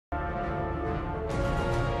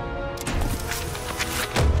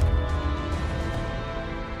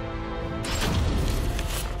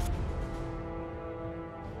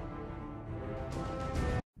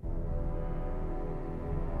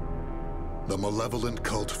The malevolent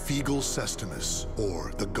cult Fegal Sestimus,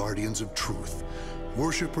 or the Guardians of Truth,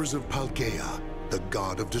 worshippers of Paldea, the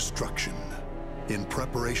god of destruction. In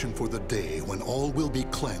preparation for the day when all will be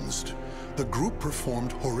cleansed, the group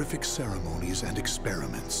performed horrific ceremonies and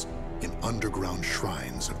experiments in underground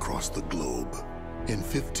shrines across the globe. In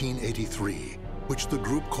 1583, which the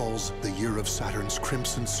group calls the Year of Saturn's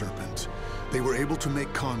Crimson Serpent, they were able to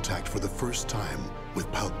make contact for the first time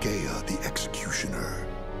with Paldea the Executioner.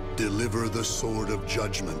 Deliver the Sword of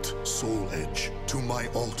Judgment, Soul Edge, to my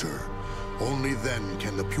altar. Only then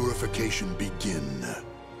can the purification begin.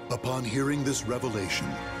 Upon hearing this revelation,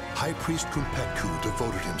 High Priest Kumpetku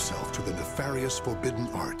devoted himself to the nefarious forbidden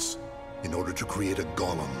arts in order to create a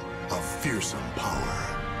golem of fearsome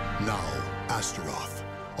power. Now, Astaroth,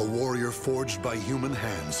 a warrior forged by human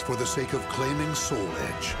hands for the sake of claiming Soul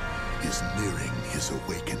Edge, is nearing his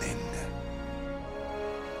awakening.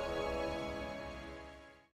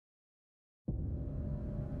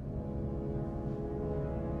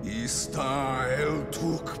 Ista el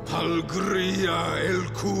tuk palgria el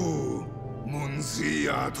ku,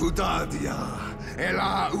 munzia tudadia,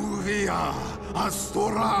 ela uvia,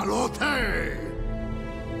 astoralote.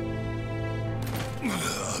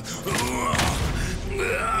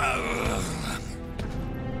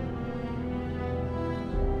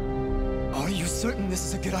 Are you certain this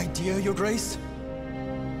is a good idea, Your Grace?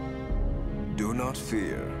 Do not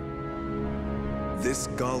fear. This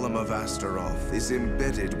Golem of Astaroth is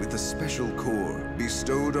embedded with a special core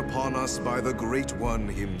bestowed upon us by the Great One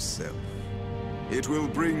himself. It will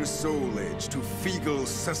bring Soul Edge to Fegal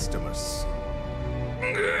Sestimus.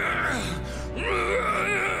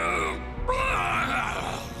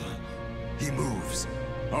 He moves.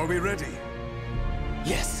 Are we ready?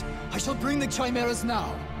 Yes, I shall bring the chimeras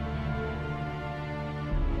now.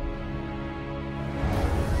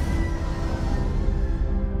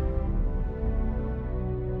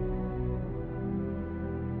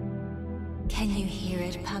 Can you hear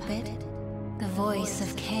it, puppet? The voice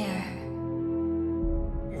of care.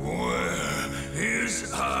 Where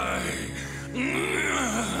is I?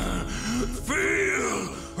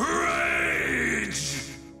 Feel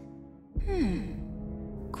rage!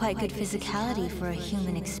 Quite good physicality for a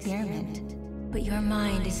human experiment. But your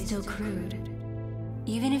mind is still crude.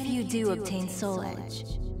 Even if you do obtain Soul Edge,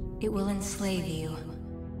 it will enslave you.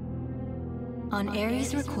 On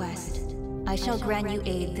Ares' request, I shall grant you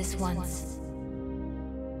aid this once.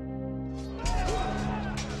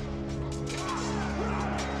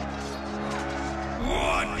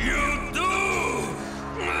 What you do?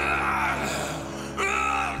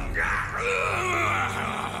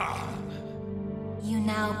 You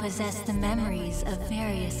now possess the memories of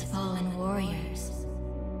various fallen warriors.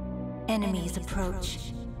 Enemies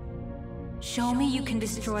approach. Show me you can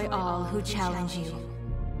destroy all who challenge you.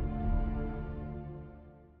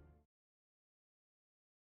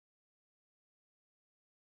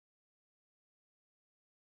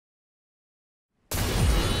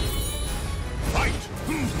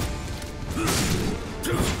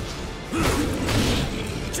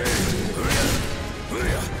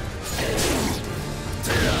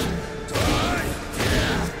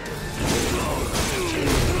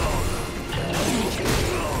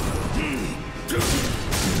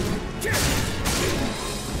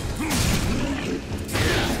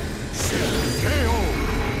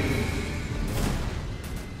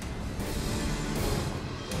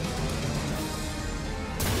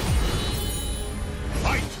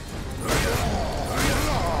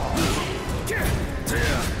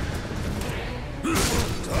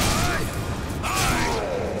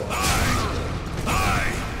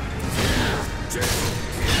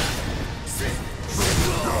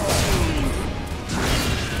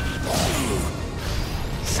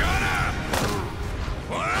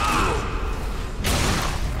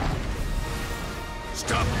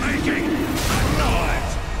 Stop making that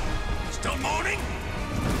noise! Still moaning?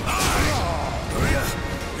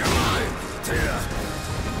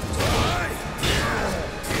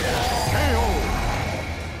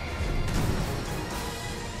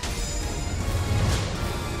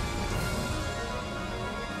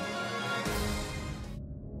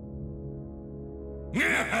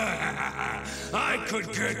 I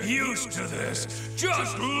could get used to this.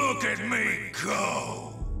 Just look at me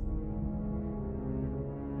go!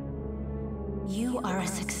 You are a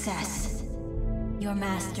success. Your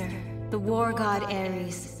master, the war god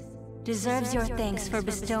Ares, deserves your thanks for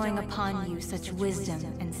bestowing upon you such wisdom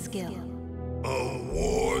and skill. A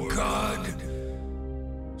war god?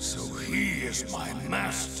 So he is my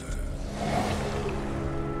master.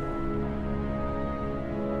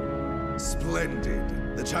 Splendid.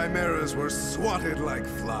 The chimeras were swatted like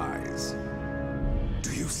flies.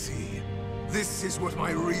 see, this is what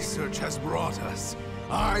my research has brought us.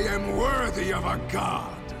 I am worthy of a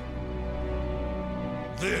god.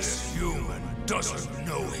 This human doesn't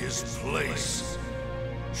know his place.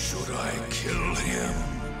 Should I kill him?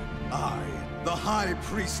 I, the High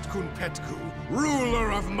Priest Kunpetku,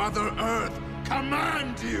 ruler of Mother Earth,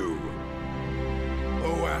 command you!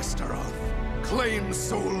 O Astaroth, claim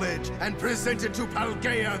Soul Edge and present it to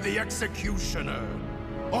Paldea the Executioner.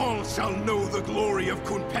 All shall know the glory of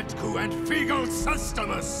Kunpetku and Fegal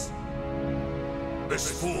Sustamus! This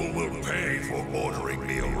fool will pay for ordering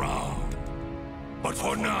me around. But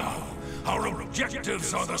for now, our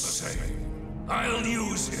objectives are the same. I'll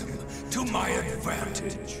use him to my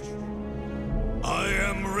advantage. I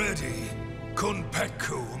am ready,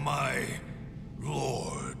 Kunpetku, my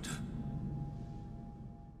lord.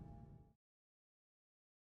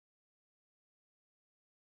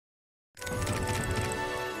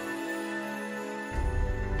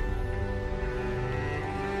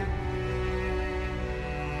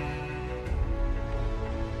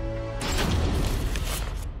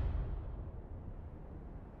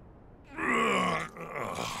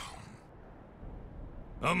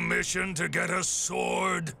 A mission to get a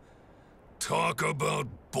sword? Talk about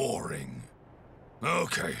boring.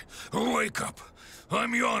 Okay, wake up.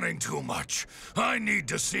 I'm yawning too much. I need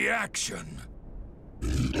to see action.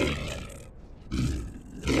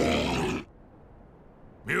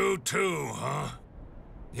 You too, huh?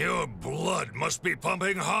 Your blood must be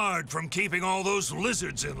pumping hard from keeping all those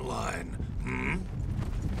lizards in line, hmm?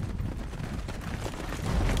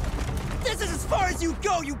 This is as far as you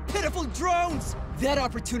go, you pitiful drones! That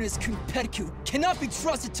opportunist Kunpetku cannot be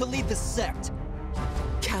trusted to lead the sect.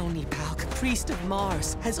 Kaunipalk, priest of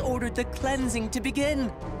Mars, has ordered the cleansing to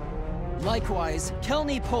begin. Likewise,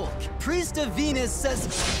 Kelni Polk, priest of Venus, says...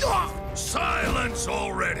 Silence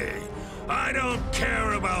already! I don't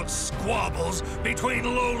care about squabbles between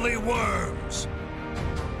lowly worms!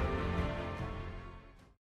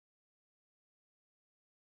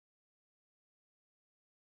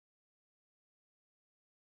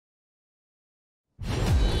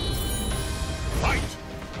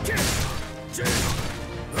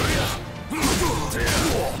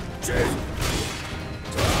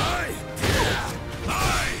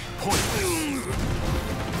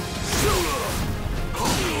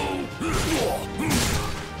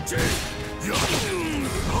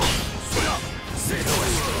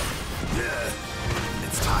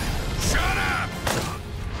 It's time. Shut up!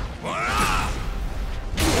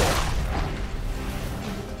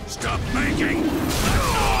 Stop making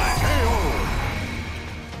that noise!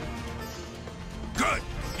 Good!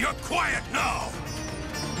 You're quiet now!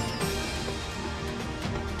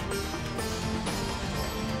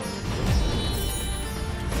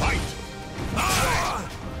 Fight!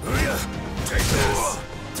 Take this!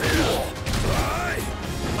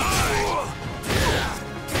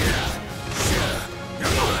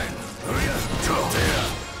 You're mine!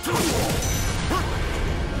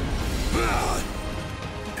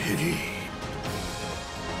 Pity.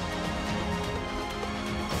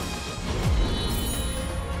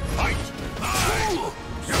 Fight!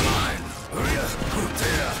 You're mine!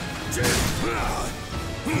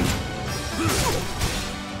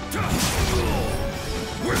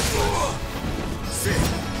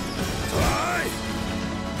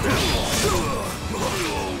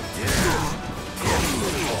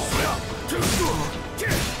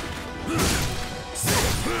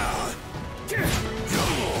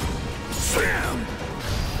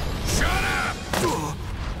 Shut up!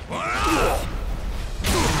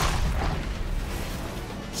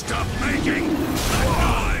 Stop making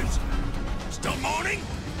that noise! Still moaning?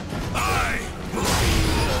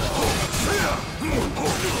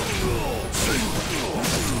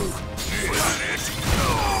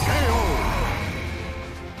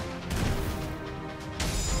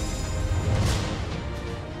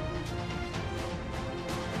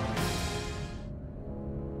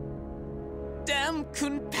 Damn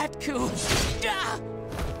Kunpetku! Ah!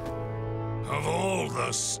 Of all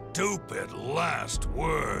the stupid last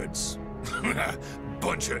words.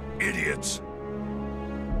 Bunch of idiots.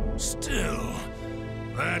 Still,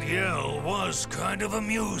 that yell was kind of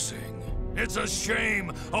amusing. It's a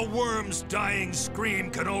shame a worm's dying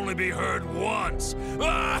scream can only be heard once.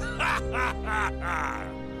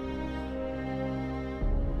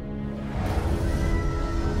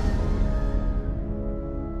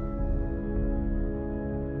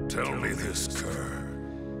 Tell me this, Kerr.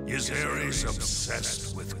 Is Ares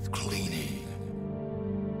obsessed with cleaning?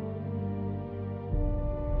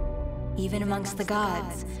 Even amongst the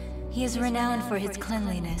gods, he is renowned for his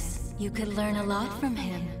cleanliness. You could learn a lot from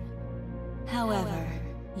him. However,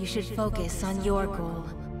 You should focus on your goal.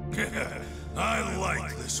 I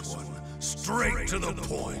like this one. Straight to the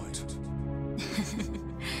point.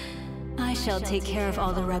 I shall take care of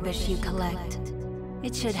all the rubbish you collect.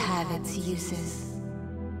 It should have its uses.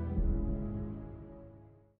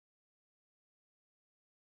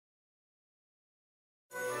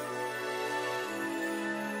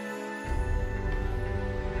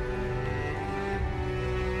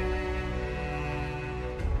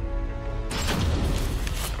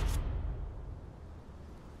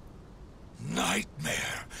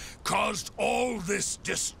 Nightmare caused all this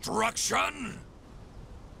destruction?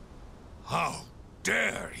 How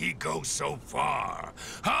dare he go so far?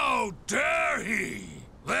 How dare he?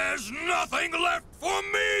 There's nothing left for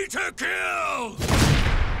me to kill!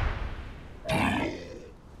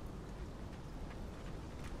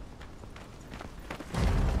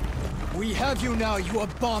 We have you now, you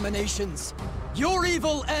abominations! Your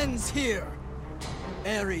evil ends here!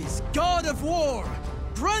 Ares, god of war!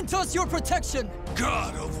 Grant us your protection!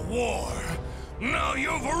 God of War! Now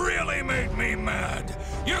you've really made me mad!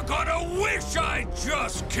 You're gonna wish I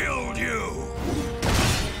just killed you!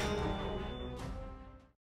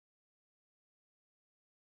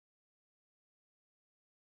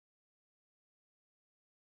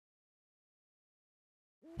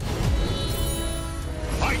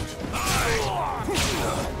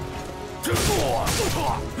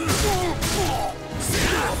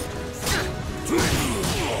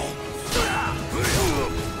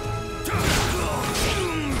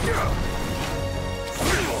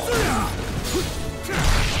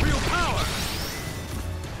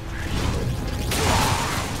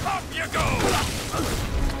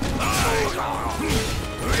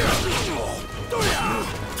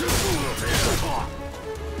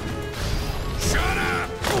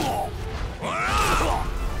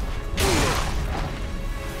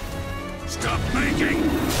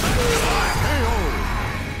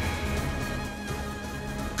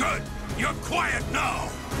 Good! You're quiet now!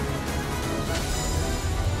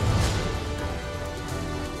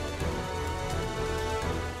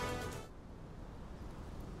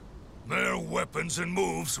 Their weapons and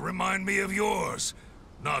moves remind me of yours.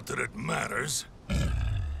 Not that it matters.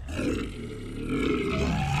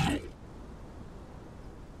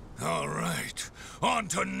 All right, on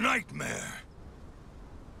to Nightmare!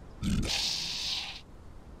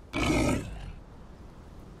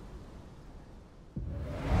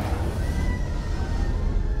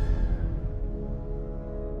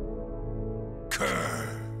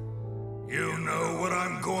 You know what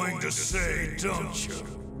I'm going to say, don't you?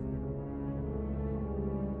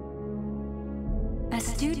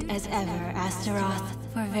 Astute as ever, Astaroth,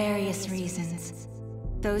 for various reasons.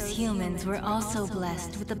 Those humans were also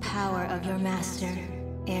blessed with the power of your master,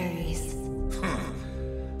 Ares.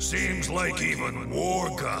 Seems like even war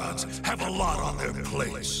gods have a lot on their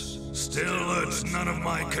plates. Still, it's none of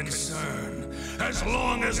my concern, as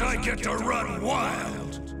long as I get to run wild.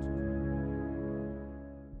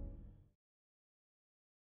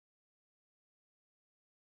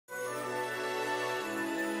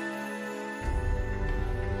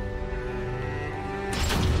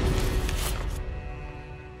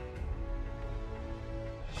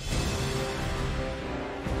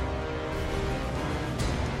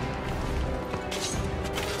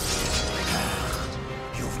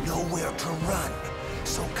 Nowhere to run,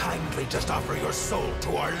 so kindly just offer your soul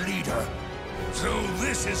to our leader. So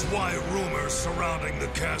this is why rumors surrounding the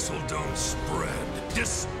castle don't spread,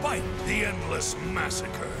 despite the endless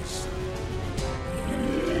massacres.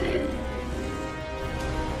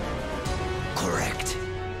 Correct.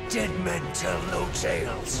 Dead men tell no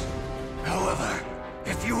tales. However,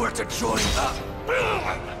 if you were to join up...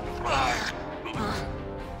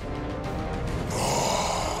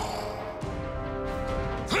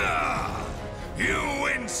 You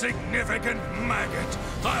insignificant maggot!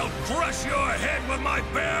 I'll crush your head with my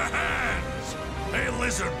bare hands! Hey,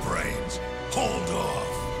 lizard brains, hold off!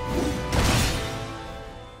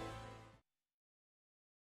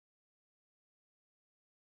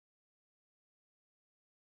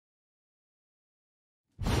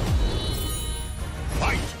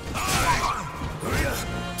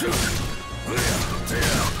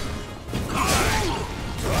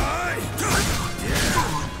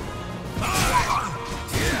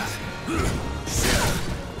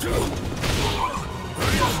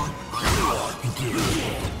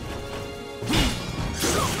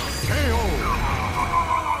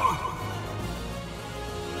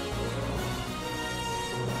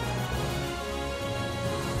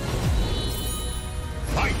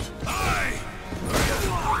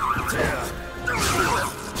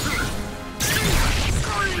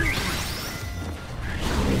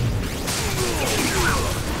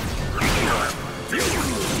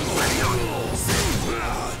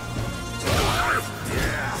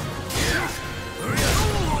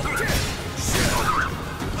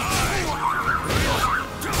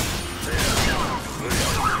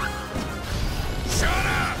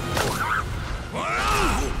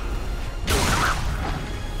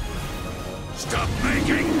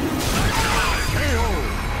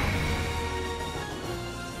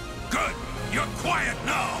 You're quiet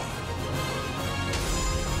now!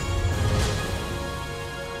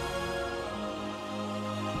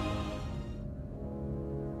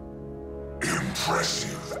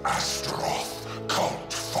 Impressive Astaroth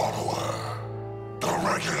cult follower. The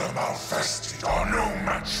regular Malfested are no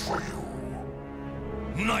match for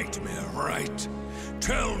you. Nightmare, right?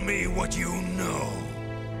 Tell me what you know.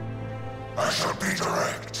 I shall be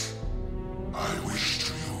direct. I wish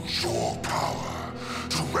to use your power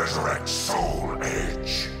to resurrect Soul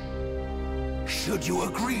Edge. Should you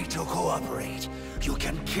agree to cooperate, you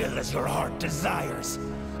can kill as your heart desires.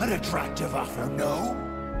 An attractive offer, no?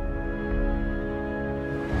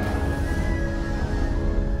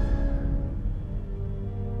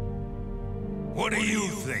 What do you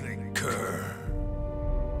think, Kerr?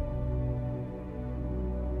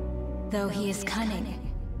 Though he is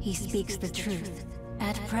cunning, he speaks the truth.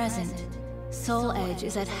 At present, Soul Edge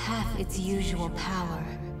is at half its usual power.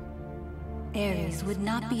 Ares would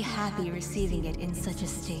not be happy receiving it in such a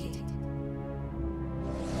state.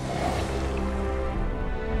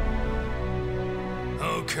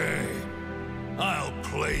 Okay, I'll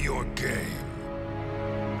play your game.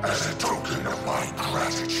 As a token of my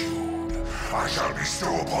gratitude, I shall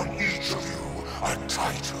bestow upon each of you a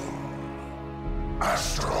title.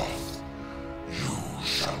 Astaroth, you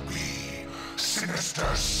shall be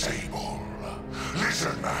Sinister Sable.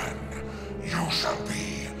 Lizardman, you shall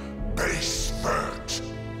be Base Vert.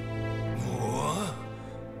 What?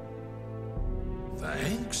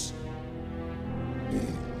 Thanks?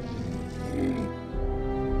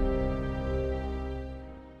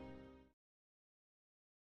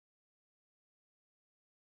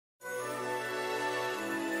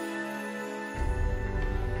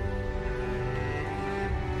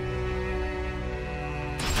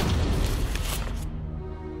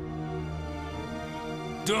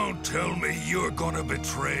 Don't tell me you're gonna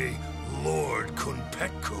betray Lord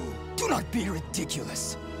Kunpetku. Do not be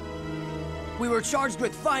ridiculous. We were charged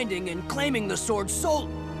with finding and claiming the sword Soul...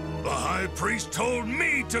 The High Priest told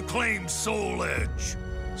me to claim Soul Edge.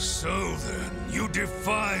 So then, you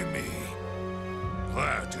defy me.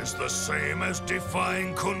 That is the same as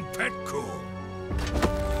defying Kunpetku.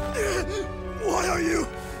 Why are you...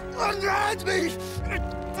 Unhand me!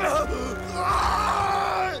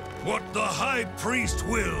 What the High Priest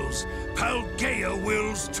wills, Paldea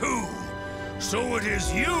wills too. So it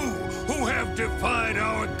is you who have defied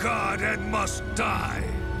our god and must die.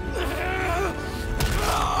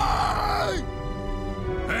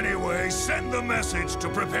 Anyway, send the message to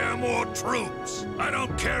prepare more troops. I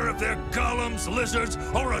don't care if they're golems, lizards,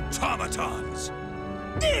 or automatons.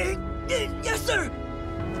 Yes, sir!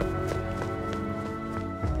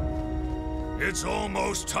 It's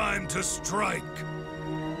almost time to strike.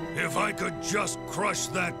 If I could just crush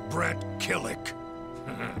that brat Killick.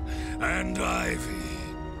 And Ivy.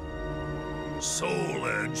 Soul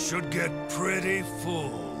Edge should get pretty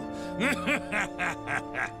full.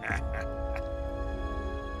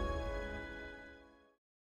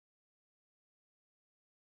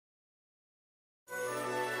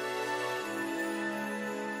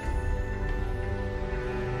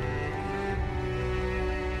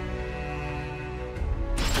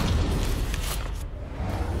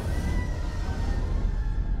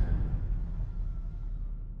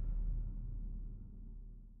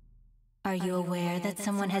 Are you aware that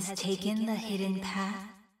someone has taken the hidden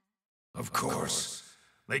path? Of course.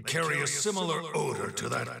 They carry a similar odor to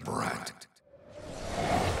that brat.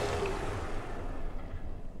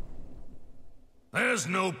 There's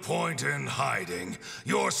no point in hiding.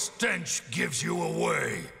 Your stench gives you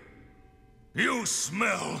away. You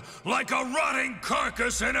smell like a rotting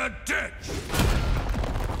carcass in a ditch!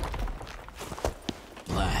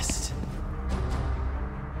 Blast.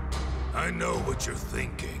 I know what you're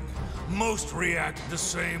thinking. Most react the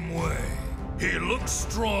same way. He looks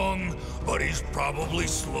strong, but he's probably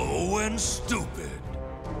slow and stupid.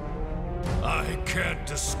 I can't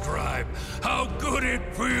describe how good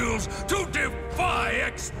it feels to defy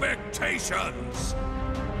expectations!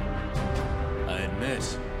 I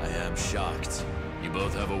admit, I am shocked. You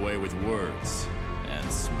both have a way with words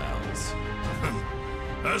and smells.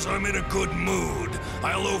 As I'm in a good mood,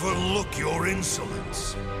 I'll overlook your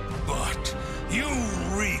insolence. But you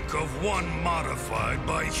reek of one modified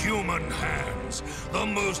by human hands, the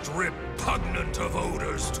most repugnant of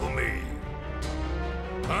odors to me.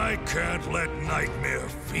 I can't let Nightmare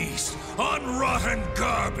feast on rotten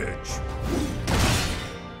garbage.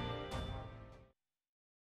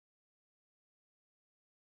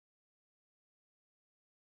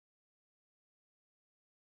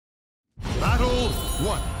 Battle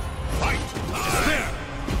 1. Fight! There!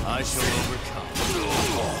 I shall overcome.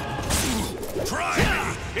 Try me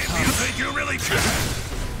if you think you really can!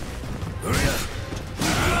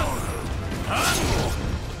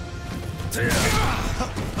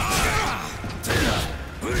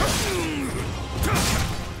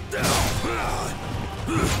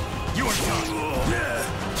 You are done!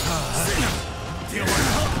 Feel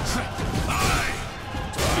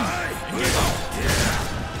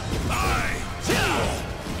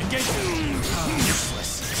Engage!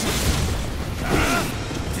 Useless!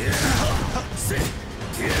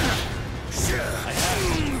 I have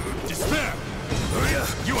despair!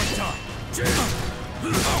 You are done!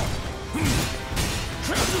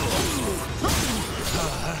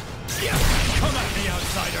 Come at me,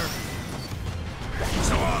 outsider!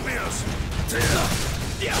 So obvious!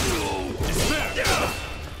 Despair!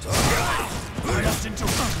 Burst into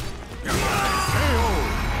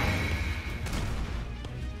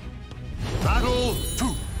Battle 2!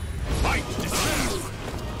 Fight! Despair!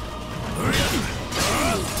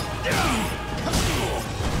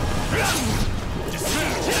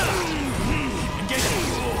 Engage!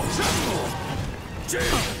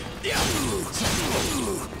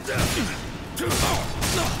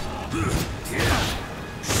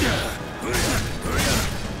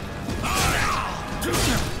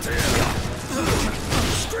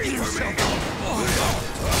 Scream for me!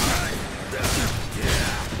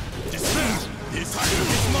 Despair! This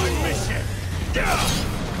is my mission!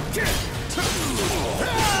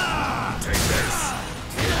 Take this!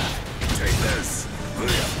 Take this!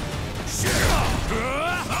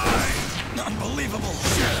 Unbelievable!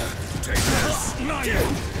 Take this! Not you!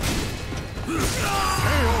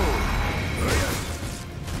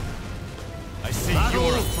 I see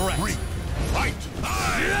you're a threat! Fight!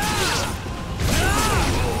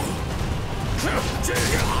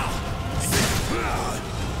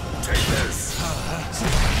 Take this!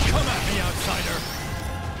 Come at me, outsider!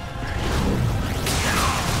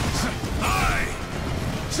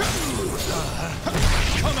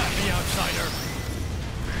 Come at me, outsider!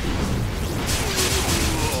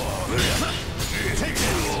 Take it!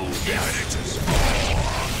 Evidences!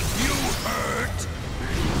 You hurt!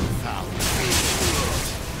 Foul!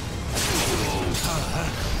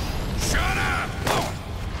 Shut up!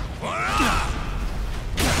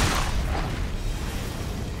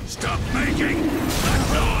 Stop making that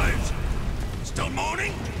noise! Still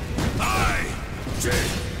moaning?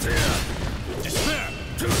 Despair!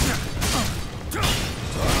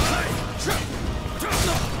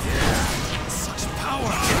 Such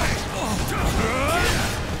power!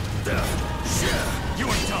 You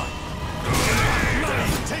are done!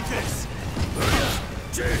 Take this!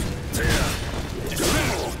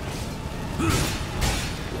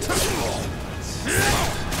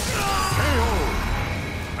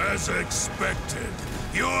 As expected,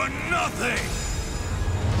 you're nothing!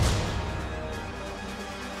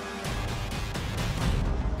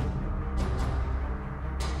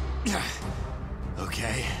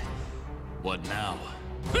 Okay. What now?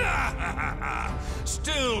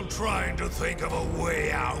 Still trying to think of a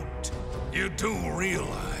way out? You do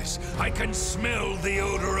realize I can smell the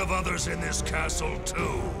odor of others in this castle,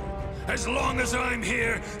 too. As long as I'm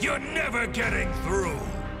here, you're never getting through.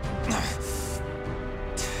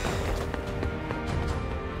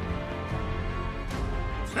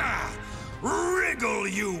 Ha! Wriggle,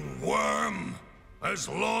 you worm! As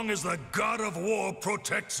long as the God of War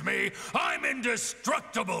protects me, I'm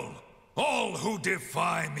indestructible! All who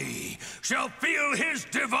defy me shall feel his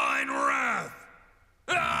divine wrath!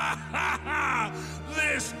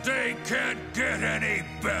 This day can't get any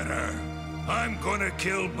better! I'm gonna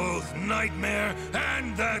kill both Nightmare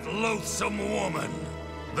and that loathsome woman.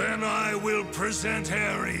 Then I will present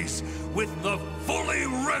Ares with the fully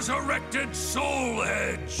resurrected Soul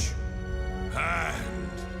Edge. And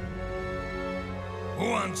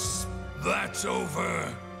once that's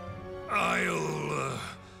over, I'll...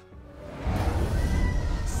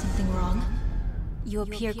 Something wrong? You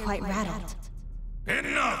appear quite rattled.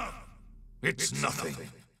 Enough! It's nothing.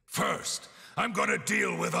 First, I'm gonna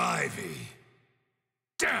deal with Ivy.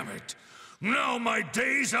 Damn it! Now my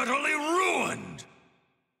day's utterly ruined!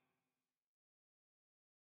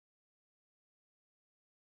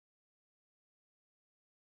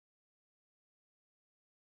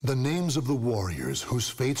 The names of the warriors whose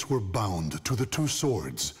fates were bound to the two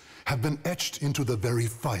swords have been etched into the very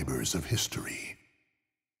fibers of history.